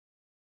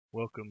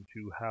Welcome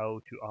to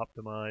How to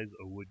Optimize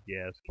a Wood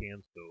Gas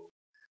Can Stove,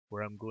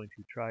 where I'm going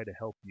to try to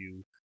help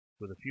you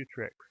with a few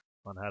tricks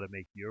on how to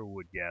make your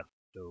wood gas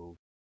stove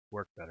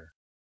work better.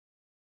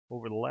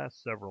 Over the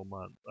last several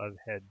months, I've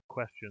had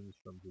questions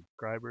from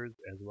subscribers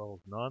as well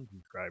as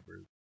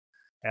non-subscribers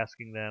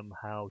asking them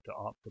how to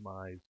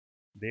optimize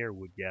their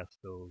wood gas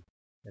stove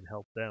and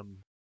help them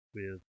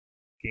with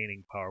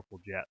gaining powerful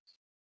jets.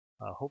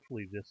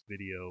 Hopefully this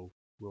video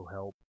will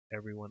help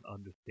everyone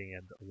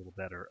understand a little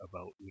better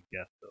about wood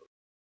gas stoves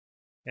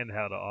and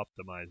how to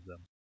optimize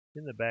them.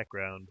 In the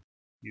background,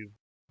 you've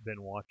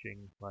been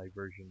watching my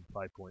version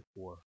 5.4.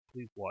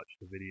 Please watch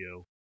the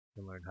video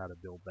and learn how to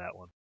build that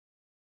one.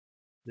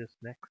 This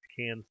next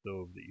can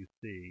stove that you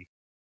see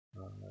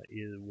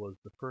was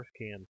the first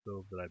can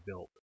stove that I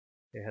built.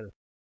 It had an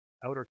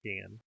outer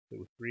can that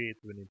was 3/8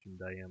 of an inch in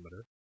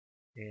diameter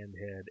and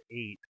had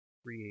 8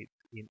 3/8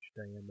 inch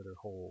diameter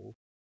holes,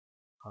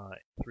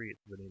 3/8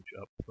 of an inch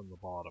up from the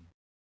bottom.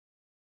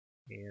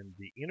 And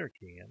the inner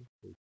can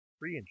was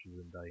 3 inches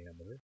in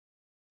diameter,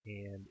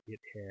 and it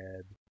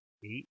had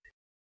 8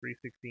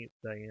 3/16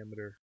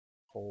 diameter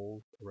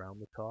holes around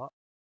the top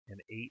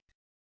and 8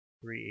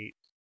 3/8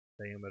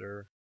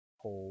 diameter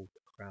holes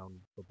around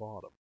the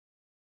bottom.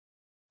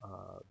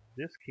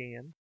 This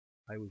can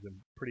I was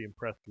pretty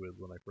impressed with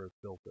when I first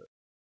built it,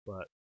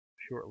 but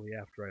shortly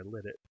after I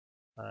lit it,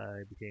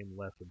 I became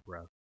less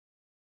impressed.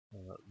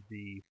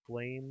 The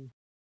flame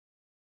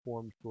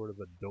formed sort of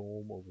a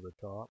dome over the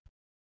top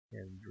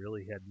and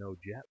really had no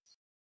jets,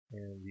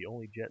 and the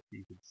only jets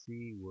you could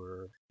see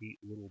were 8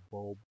 little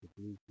bulbs of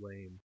blue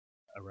flame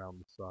around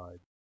the side.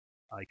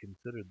 I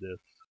considered this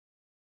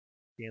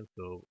can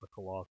stove a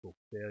colossal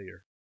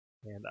failure,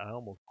 and I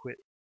almost quit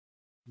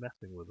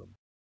messing with them.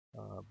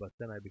 But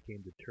then I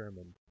became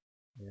determined,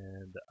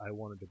 and I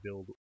wanted to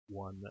build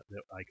one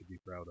that I could be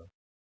proud of.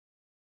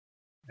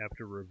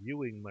 After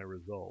reviewing my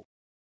results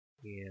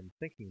and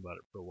thinking about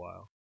it for a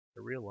while, I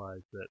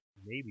realized that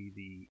maybe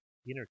the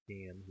inner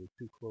can was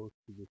too close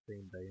to the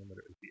same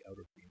diameter as the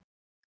outer can.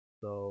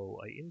 So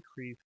I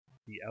increased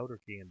the outer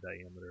can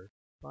diameter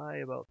by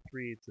about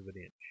 3/8 of an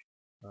inch.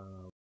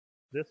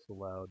 This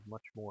allowed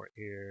much more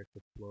air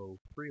to flow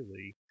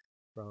freely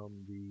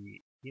from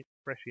the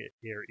fresh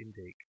air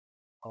intake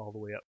all the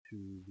way up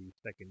to the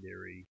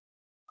secondary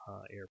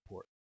air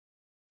port.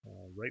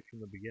 Right from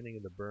the beginning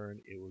of the burn,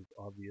 it was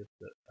obvious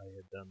that I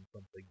had done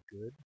something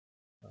good.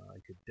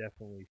 I could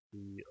definitely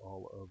see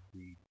all of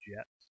the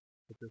jets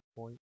at this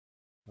point,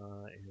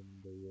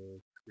 and they were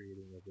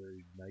creating a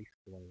very nice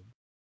flame.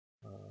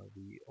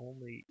 The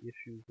only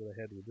issues that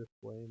I had with this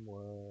flame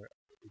were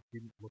it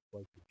didn't look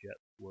like the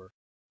jets were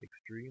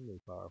extremely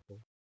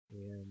powerful,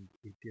 and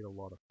it did a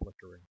lot of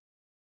flickering.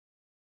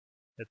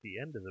 At the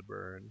end of the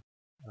burn,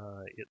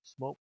 it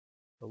smoked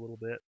a little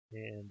bit,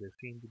 and there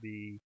seemed to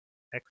be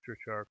extra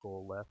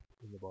charcoal left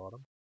in the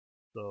bottom.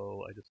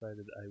 So I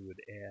decided I would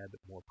add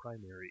more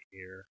primary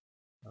air.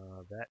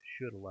 That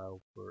should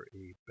allow for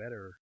a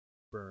better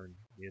burn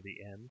near the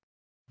end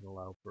and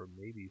allow for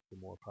maybe some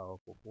more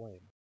powerful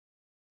flame.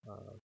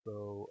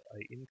 So I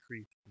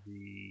increased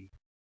the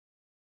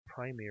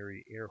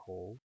primary air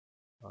holes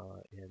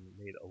and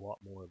made a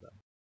lot more of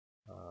them.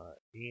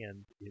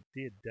 And it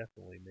did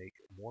definitely make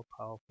more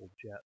powerful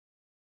jets,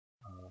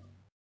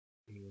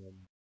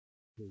 and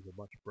it was a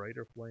much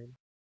brighter flame.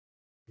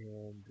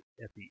 And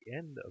at the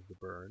end of the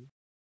burn,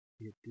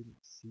 it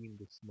didn't seem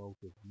to smoke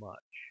as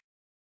much,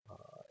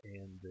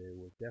 and there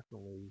was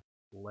definitely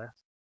less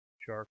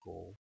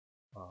charcoal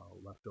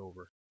left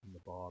over in the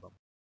bottom.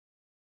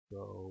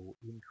 So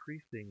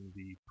increasing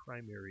the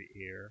primary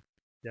air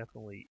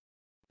definitely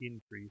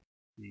increased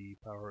the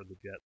power of the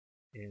jet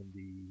and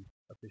the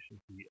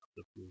efficiency of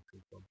the fuel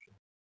consumption.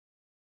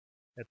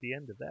 At the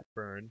end of that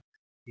burn,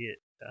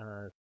 it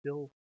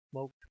still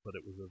smoked, but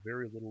it was a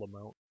very little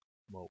amount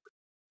of smoke,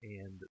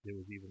 and there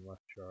was even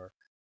less char.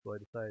 So I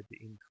decided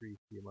to increase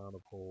the amount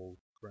of holes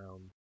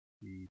around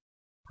the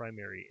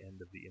primary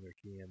end of the inner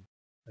can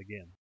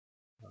again.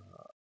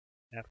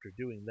 After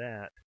doing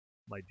that,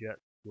 my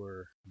jets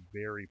were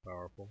very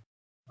powerful.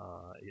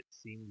 It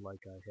seemed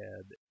like I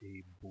had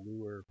a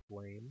bluer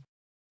flame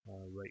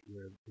right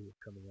where it was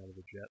coming out of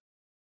the jet,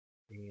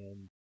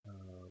 and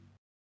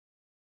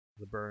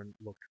the burn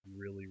looked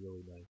really,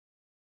 really nice.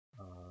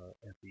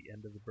 At the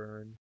end of the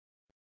burn,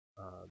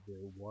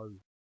 there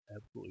was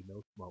absolutely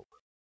no smoke.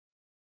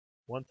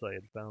 Once I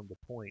had found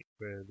the point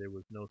where there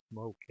was no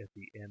smoke at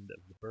the end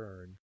of the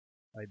burn,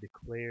 I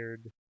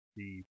declared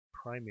the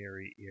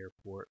primary air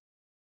port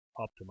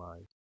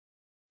optimized.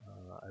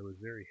 I was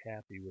very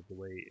happy with the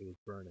way it was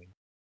burning,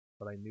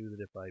 but I knew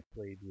that if I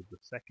played with the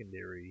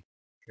secondary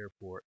air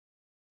port,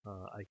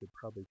 I could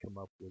probably come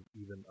up with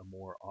even a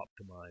more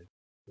optimized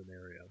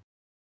scenario.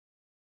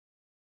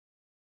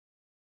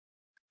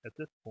 At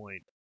this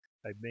point,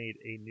 I made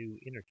a new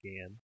inner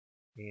can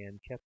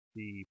and kept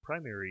the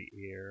primary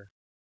air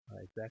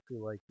exactly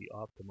like the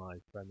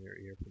optimized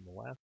primary air from the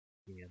last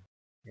can,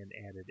 and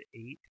added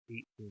 8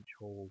 8-inch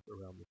holes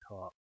around the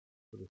top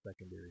for the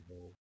secondary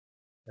holes.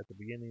 At the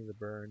beginning of the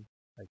burn,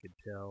 I could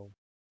tell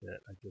that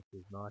I just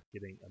was not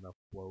getting enough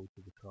flow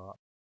to the top.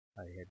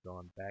 I had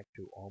gone back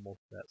to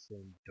almost that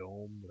same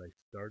dome that I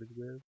started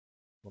with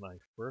when I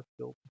first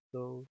built the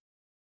stove,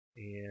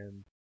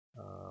 and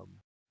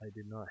I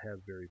did not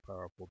have very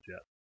powerful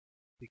jets.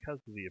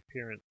 Because of the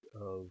appearance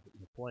of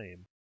the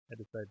flame, I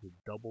decided to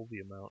double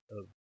the amount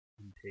of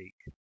intake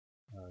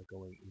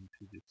going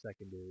into the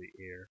secondary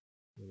air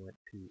and went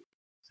to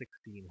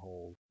 16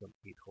 holes from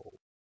 8 holes.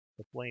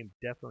 The flame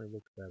definitely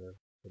looked better,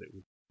 but it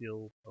was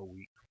still a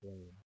weak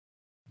flame.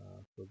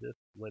 So this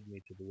led me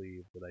to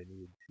believe that I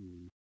needed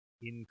to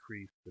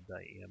increase the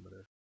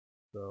diameter.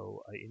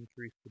 So I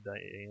increased the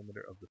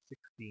diameter of the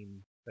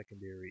 16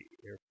 secondary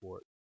air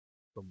ports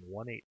from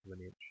 1/8 of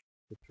an inch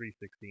to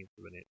 3/16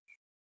 of an inch.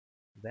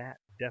 That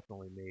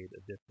definitely made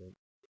a difference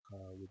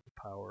with the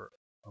power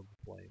of the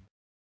flame.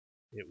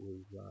 It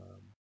was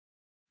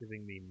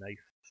giving me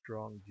nice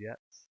strong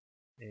jets,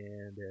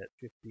 and at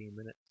 15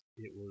 minutes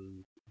it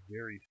was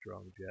very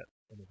strong jets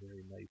and a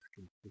very nice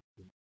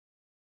consistent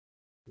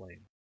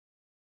flame.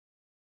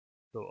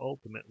 So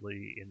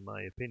ultimately, in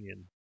my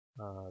opinion,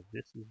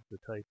 this is the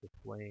type of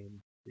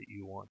flame that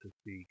you want to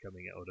see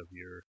coming out of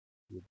your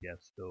wood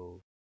gas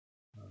stove.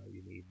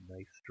 You need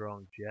nice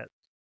strong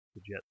jets.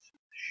 The jets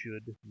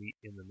should meet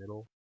in the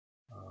middle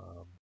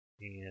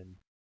and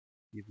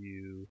give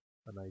you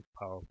a nice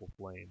powerful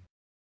flame.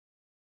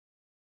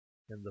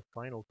 And the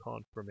final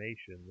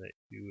confirmation that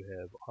you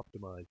have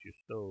optimized your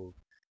stove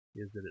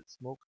is that it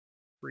smokes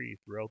free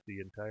throughout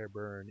the entire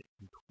burn,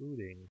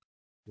 including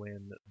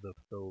when the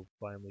stove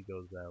finally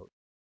goes out.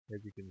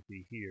 As you can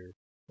see here,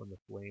 when the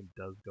flame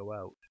does go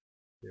out,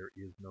 there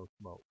is no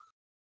smoke.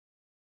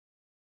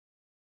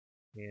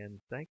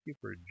 And thank you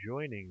for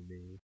joining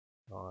me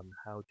on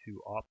how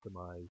to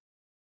optimize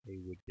a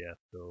wood gas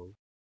stove.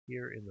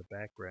 Here in the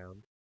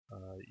background,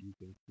 you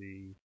can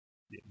see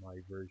my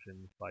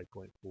version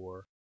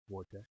 5.4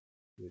 Vortex,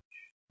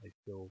 which I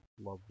still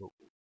love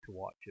to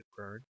watch it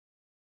burn.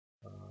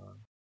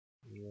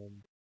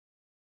 And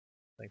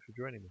thanks for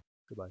joining me.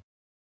 Goodbye.